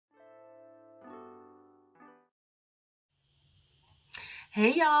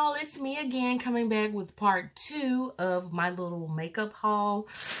Hey y'all, it's me again coming back with part 2 of my little makeup haul.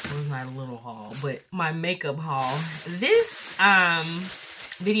 Well, it's not a little haul, but my makeup haul. This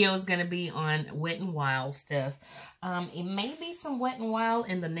video is going to be on Wet n Wild stuff. It may be some Wet n Wild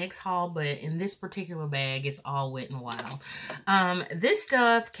in the next haul, but in this particular bag, it's all Wet n Wild. This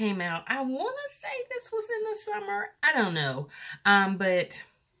stuff came out, I want to say this was in the summer. I don't know. But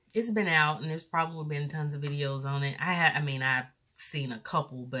it's been out and there's probably been tons of videos on it. I've seen a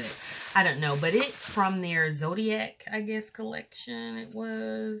couple, but I don't know. But it's from their Zodiac, I guess, collection. It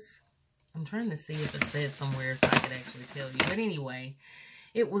was. I'm trying to see if it said somewhere so I could actually tell you. But anyway,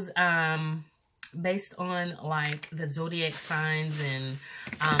 it was based on like the zodiac signs and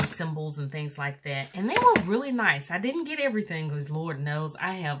symbols and things like that, and they were really nice. I didn't get everything because Lord knows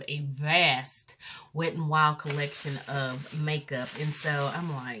I have a vast Wet n Wild collection of makeup, and so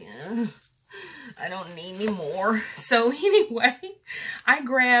I'm like, I don't need any more. So anyway, I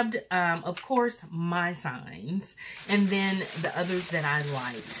grabbed, of course, my signs and then the others that I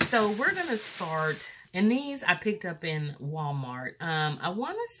liked. So we're going to start, and these I picked up in Walmart. I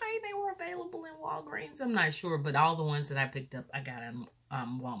want to say they were available in Walgreens. I'm not sure, but all the ones that I picked up, I got in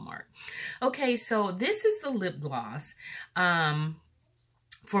Walmart. Okay, so this is the lip gloss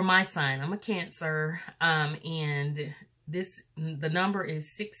for my sign. I'm a Cancer, and the number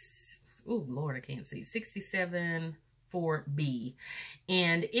is 67 for B,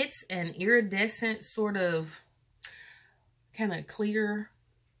 and it's an iridescent sort of kind of clear,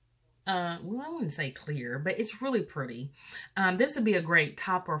 well, I wouldn't say clear, but it's really pretty. This would be a great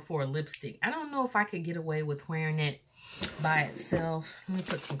topper for a lipstick. I don't know if I could get away with wearing it by itself. Let me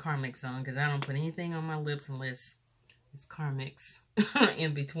put some Carmex on because I don't put anything on my lips unless it's Carmex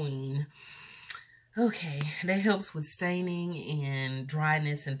in between. Okay, that helps with staining and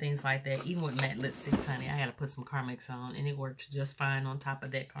dryness and things like that. Even with matte lipsticks, honey, I had to put some Carmex on, and it works just fine on top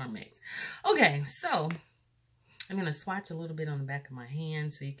of that Carmex. Okay, so I'm going to swatch a little bit on the back of my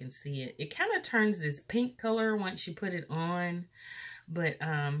hand so you can see it. It kind of turns this pink color once you put it on, but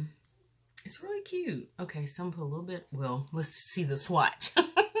it's really cute. Okay, so I'm going to put a little bit, well, let's see the swatch.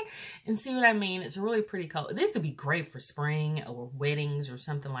 And see what I mean? It's a really pretty color. This would be great for spring or weddings or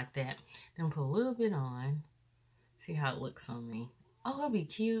something like that. Then put a little bit on. See how it looks on me. Oh, it'll be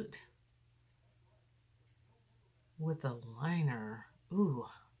cute with a liner. Ooh.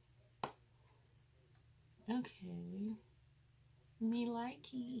 Okay. Me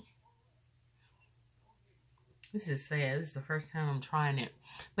likey. This is sad. This is the first time I'm trying it.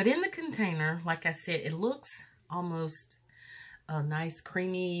 But in the container, like I said, it looks almost a nice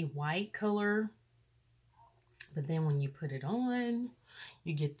creamy white color, but then when you put it on,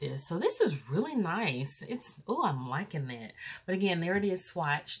 you get this. So this is really nice. It's, oh, I'm liking that. But again, there it is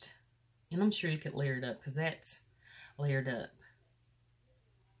swatched, and I'm sure you could layer it up because that's layered up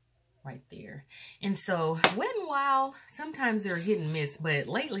right there. And so Wet n Wild, sometimes they're hit and miss, but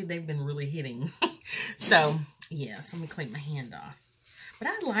lately they've been really hitting. So yeah, so let me clean my hand off. But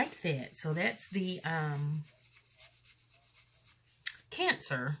I like that. So that's the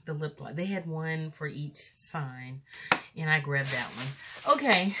Cancer, the lip gloss. They had one for each sign, and I grabbed that one.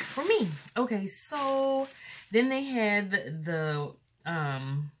 Okay, for me. Okay, so then they had the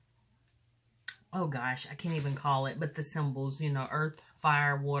oh gosh, I can't even call it, but the symbols, you know, earth,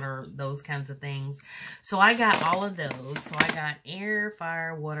 fire, water, those kinds of things. So I got all of those. So I got air,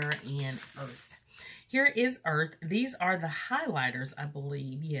 fire, water, and earth. Here is earth. These are the highlighters, I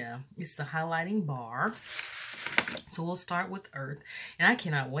believe. Yeah, it's the highlighting bar. So we'll start with earth. And I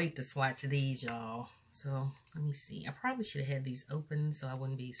cannot wait to swatch these, y'all. So let me see. I probably should have had these open so I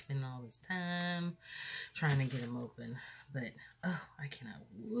wouldn't be spending all this time trying to get them open. But, oh, I cannot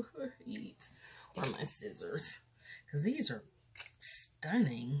wait. Where are my scissors? Because these are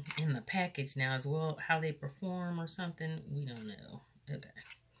stunning in the package now as well. How they perform or something, we don't know. Okay.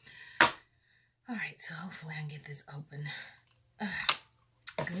 All right, so hopefully I can get this open.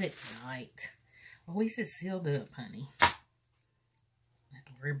 Good night. Well, at least it's sealed up, honey. I have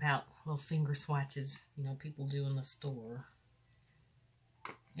to worry about little finger swatches, you know, people do in the store.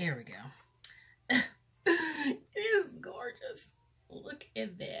 There we go. It's gorgeous. Look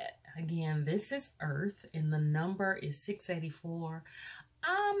at that. Again, this is earth, and the number is 684.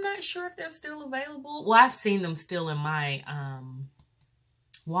 I'm not sure if they're still available. Well, I've seen them still in my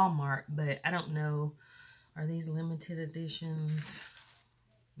Walmart, but I don't know. Are these limited editions?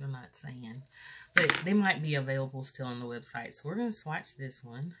 They're not saying. But they might be available still on the website. So we're going to swatch this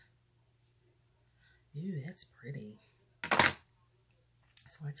one. Ooh, that's pretty.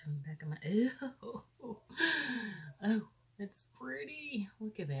 Swatch on the back of my... Ew. Oh, that's pretty.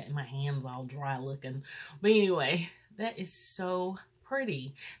 Look at that. And my hand's all dry looking. But anyway, that is so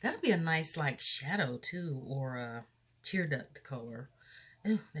pretty. That'll be a nice like shadow too, or a tear duct color.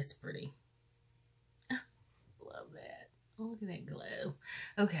 Oh, that's pretty. Love that. Oh, look at that glow.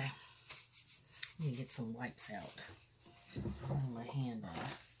 Okay. Let me get some wipes out. Put my hand on.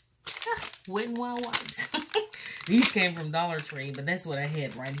 Wet n Wild wipes. These came from Dollar Tree, but that's what I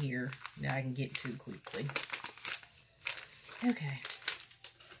had right here that I can get to quickly. Okay.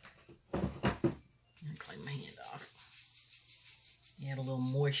 Clean my hand off. Add a little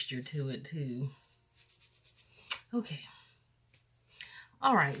moisture to it too. Okay.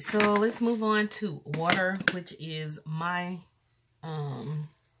 All right, so let's move on to water, which is my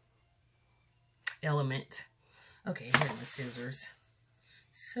element. Okay, here are my scissors.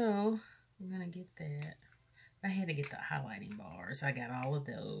 So I'm gonna get that. I had to get the highlighting bars. I got all of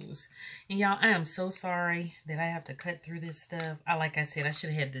those. And y'all, I am so sorry that I have to cut through this stuff. Like I said, I should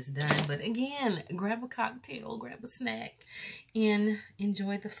have had this done. But again, grab a cocktail, grab a snack, and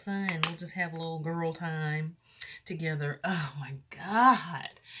enjoy the fun. We'll just have a little girl time together. Oh my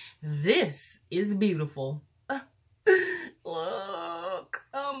God. This is beautiful. Look.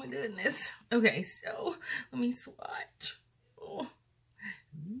 Oh my goodness. Okay, so let me swatch. Oh.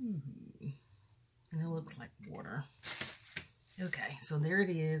 And it looks like water. Okay, so there it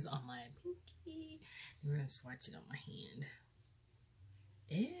is on my pinky. We're going to swatch it on my hand.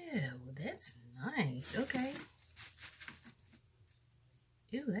 Ew, that's nice. Okay.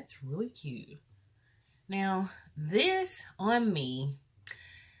 Ew, that's really cute. Now, this on me,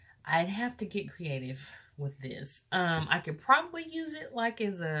 I'd have to get creative with this. I could probably use it like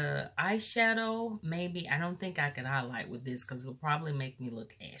as a eyeshadow. Maybe. I don't think I could highlight with this because it'll probably make me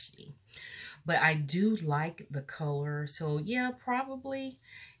look ashy. But I do like the color. So yeah, probably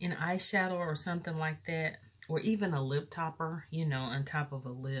an eyeshadow or something like that. Or even a lip topper, you know, on top of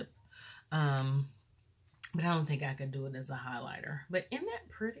a lip. But I don't think I could do it as a highlighter. But isn't that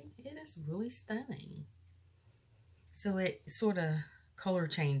pretty? It is really stunning. So it sort of color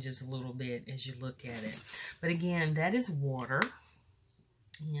changes a little bit as you look at it. But again, that is water.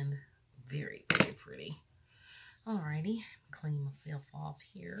 And very, very pretty. Alrighty. Clean myself off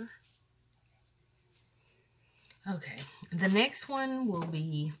here. Okay, the next one will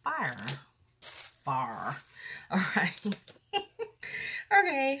be fire. All right.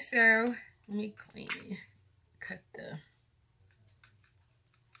 Okay, so let me cut the,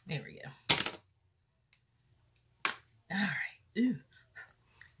 there we go. All right, ooh,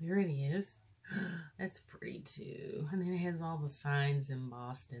 there it is. That's pretty too. And then it has all the signs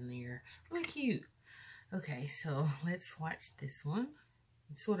embossed in there. Really cute. Okay, so let's swatch this one.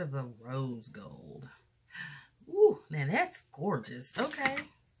 It's sort of a rose gold. Ooh, now that's gorgeous. Okay.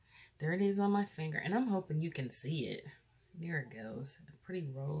 There it is on my finger. And I'm hoping you can see it. There it goes. A pretty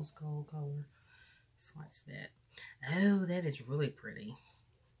rose gold color. Swatch that. Oh, that is really pretty.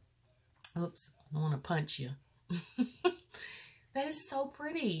 Oops. I don't want to punch you. That is so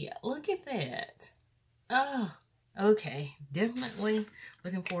pretty. Look at that. Oh, okay. Definitely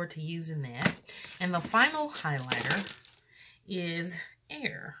looking forward to using that. And the final highlighter is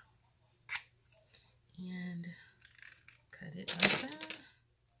Air. And cut it open.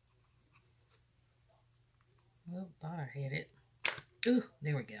 Well, thought I had it. Ooh,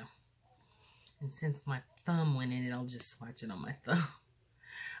 there we go. And since my thumb went in it, I'll just swatch it on my thumb.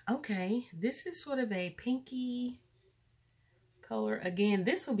 Okay, this is sort of a pinky color. Again,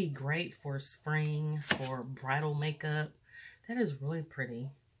 this will be great for spring, for bridal makeup. That is really pretty.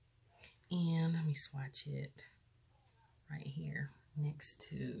 And let me swatch it right here next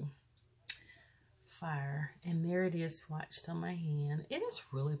to Fire. And there it is swatched on my hand. It is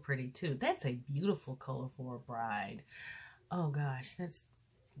really pretty too. That's a beautiful color for a bride. Oh gosh, that's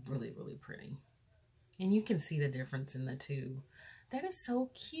really, really pretty. And you can see the difference in the two. That is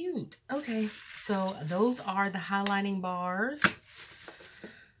so cute. Okay, so those are the highlighting bars.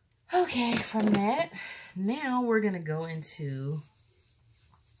 Okay, from that, now we're going to go into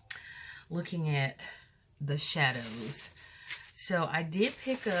looking at the shadows. So I did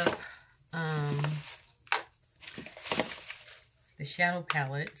pick up the shadow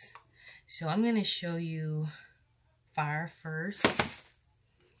palettes. So I'm going to show you Fire first.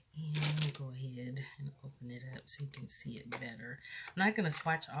 And I'm going to go ahead and open it up so you can see it better. I'm not going to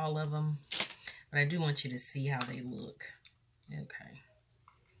swatch all of them, but I do want you to see how they look. Okay.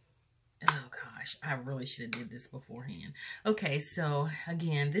 Oh gosh, I really should have did this beforehand. Okay, so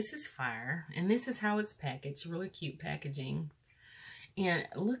again, this is Fire, and this is how it's packaged. Really cute packaging. And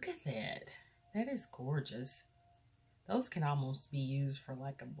look at that. That is gorgeous. Those can almost be used for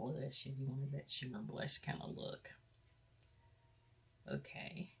like a blush if you wanted that shimmer blush kind of look.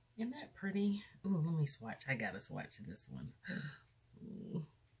 Okay. Isn't that pretty? Ooh, let me swatch. I gotta swatch this one. Ooh,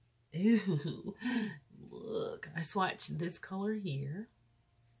 look, I swatched this color here.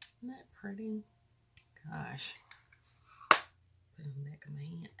 Isn't that pretty? Gosh. Put it back in my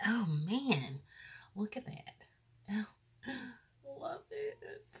hand. Oh, man. Look at that. Oh, love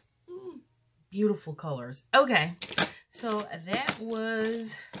it. Beautiful colors. Okay, so that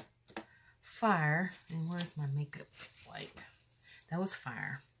was fire. And where's my makeup wipe? That was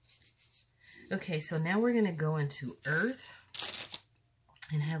fire. Okay, so now we're going to go into earth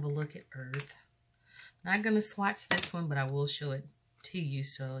and have a look at earth. Not going to swatch this one, but I will show it to you.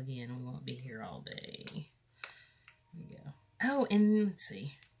 So again, we won't be here all day. Here we go. Oh, and let's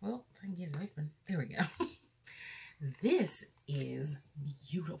see. Well, if I can get it open. There we go. This is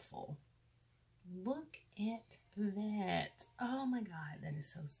beautiful. Look at that. Oh my God, that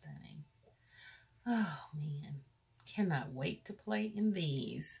is so stunning. Oh man, cannot wait to play in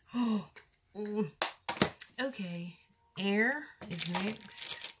these. Okay, air is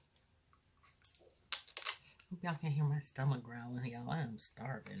next. Hope y'all can hear my stomach growling, y'all. I am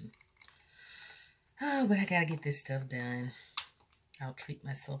starving. Oh, but I gotta get this stuff done. I'll treat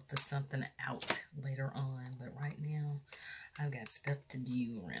myself to something out later on, but right now I've got stuff to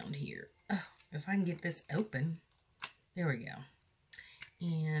do around here. Oh, if I can get this open. There we go.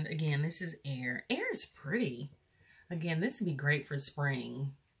 And again, this is air. Air is pretty. Again, this would be great for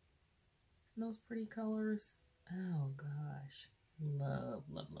spring. Those pretty colors. Oh gosh. Love,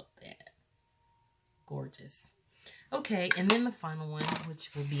 love, love that. Gorgeous. Okay, and then the final one,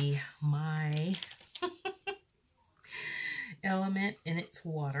 which will be my element, and it's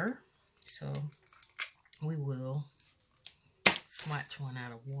water. So we will swatch one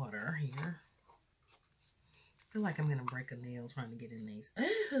out of water here. I feel like I'm gonna break a nail trying to get in these.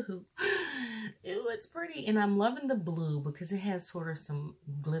 Ooh, ooh, it's pretty. And I'm loving the blue because it has sort of some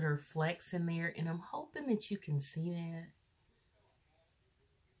glitter flecks in there, and I'm hoping that you can see that.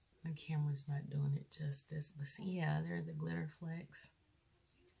 My camera's not doing it justice, but see, yeah, there are the glitter flecks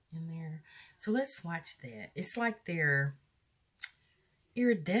in there. So let's swatch that. It's like they're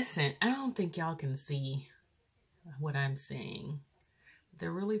iridescent. I don't think y'all can see what I'm saying.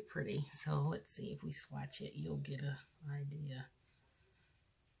 They're really pretty. So let's see, if we swatch it, you'll get an idea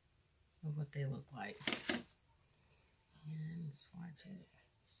of what they look like. And swatch it.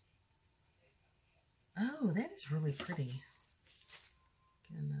 Oh, that is really pretty.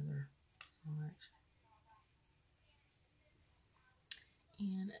 Get another swatch.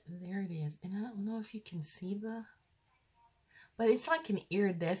 And there it is. And I don't know if you can see but it's like an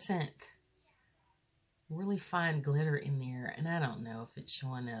iridescent, really fine glitter in there. And I don't know if it's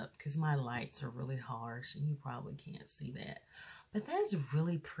showing up because my lights are really harsh and you probably can't see that. But that is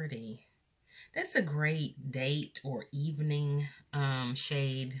really pretty. That's a great date or evening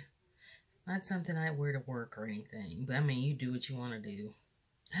shade. Not something I wear to work or anything. But I mean, you do what you want to do.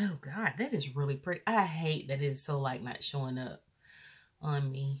 Oh God, that is really pretty. I hate that it's so like not showing up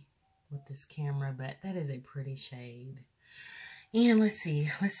on me with this camera. But that is a pretty shade. And let's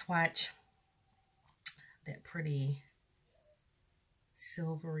see, let's swatch that pretty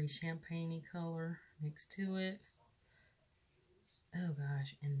silvery champagne color next to it. Oh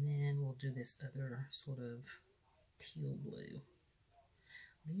gosh, and then we'll do this other sort of teal blue.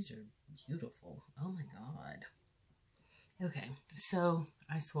 These are beautiful. Oh my God. Okay, so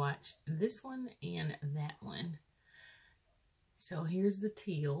I swatched this one and that one. So here's the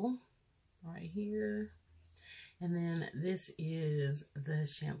teal right here. And then this is the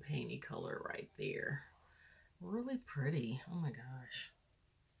champagne color right there. Really pretty. Oh my gosh.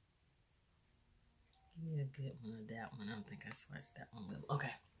 Give me a good one of that one. I don't think I swatched that one well. Okay.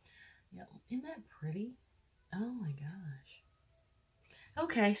 Yep. Isn't that pretty? Oh my gosh.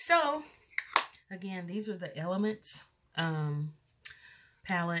 Okay, so again, these are the Elements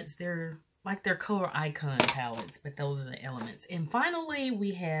palettes. They're color icon palettes, but those are the Elements. And finally,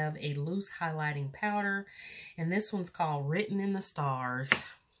 we have a loose highlighting powder, and this one's called Written in the Stars.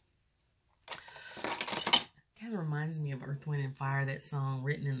 Kind of reminds me of Earth, Wind, and Fire, that song,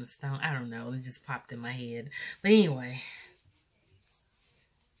 Written in the Stone. I don't know, it just popped in my head. But anyway,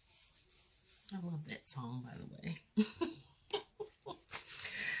 I love that song, by the way.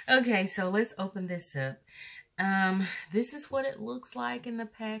 Okay, so let's open this up. This is what it looks like in the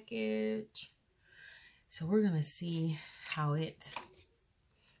package. So we're going to see how it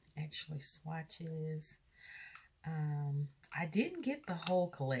actually swatches. I didn't get the whole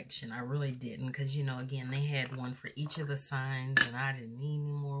collection. I really didn't, because, you know, again, they had one for each of the signs, and I didn't need any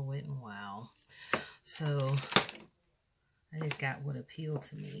more Wet n Wild. So I just got what appealed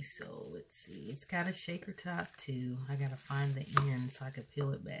to me. So let's see. It's got a shaker top too. I got to find the end so I can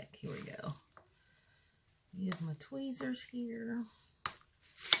peel it back. Here we go. Use my tweezers here.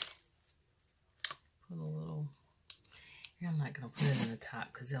 put a little, I'm not going to put it in the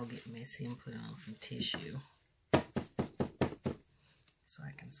top because they'll get messy, and put it on some tissue so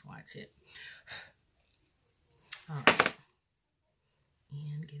I can swatch it. All right.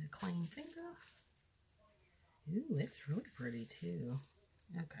 And get a clean finger. Ooh, it's really pretty too.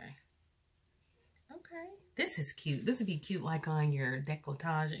 Okay. Okay. This is cute. This would be cute like on your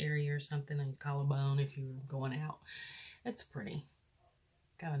décolletage area or something, on your collarbone if you're going out. It's pretty.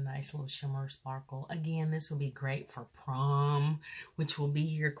 Got a nice little shimmer sparkle. Again, this will be great for prom, which will be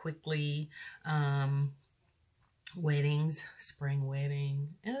here quickly. Weddings, spring wedding.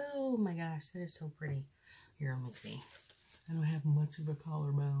 Oh my gosh, that is so pretty. Here, let me see. I don't have much of a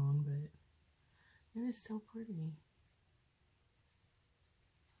collarbone, but it is so pretty.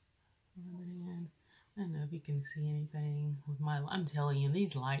 I don't know if you can see anything with my, I'm telling you,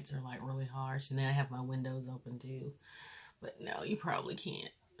 these lights are like really harsh, and then I have my windows open too. But no, you probably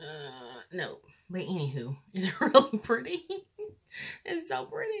can't. No. But anywho, it's really pretty. It's so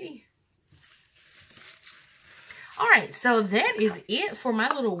pretty. Alright, so that is it for my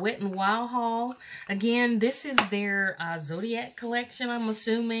little Wet n Wild haul. Again, this is their Zodiac collection, I'm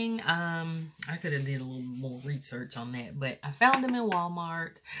assuming. I could have did a little more research on that, but I found them in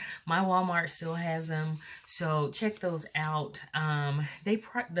Walmart. My Walmart still has them, so check those out.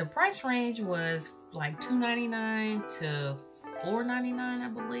 The price range was like $2.99 to $4.99, I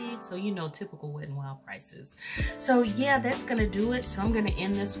believe. So, you know, typical Wet n Wild prices. So, yeah, that's going to do it. So, I'm going to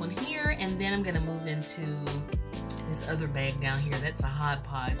end this one here, and then I'm going to move into this other bag down here. That's a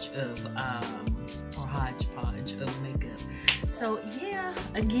hodgepodge of makeup. So, yeah,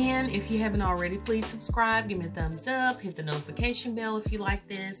 again, if you haven't already, please subscribe, give me a thumbs up, hit the notification bell if you like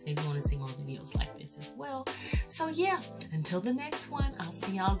this, and if you want to see more videos like this as well. So, yeah, until the next one, I'll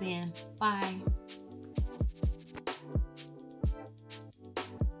see y'all then. Bye.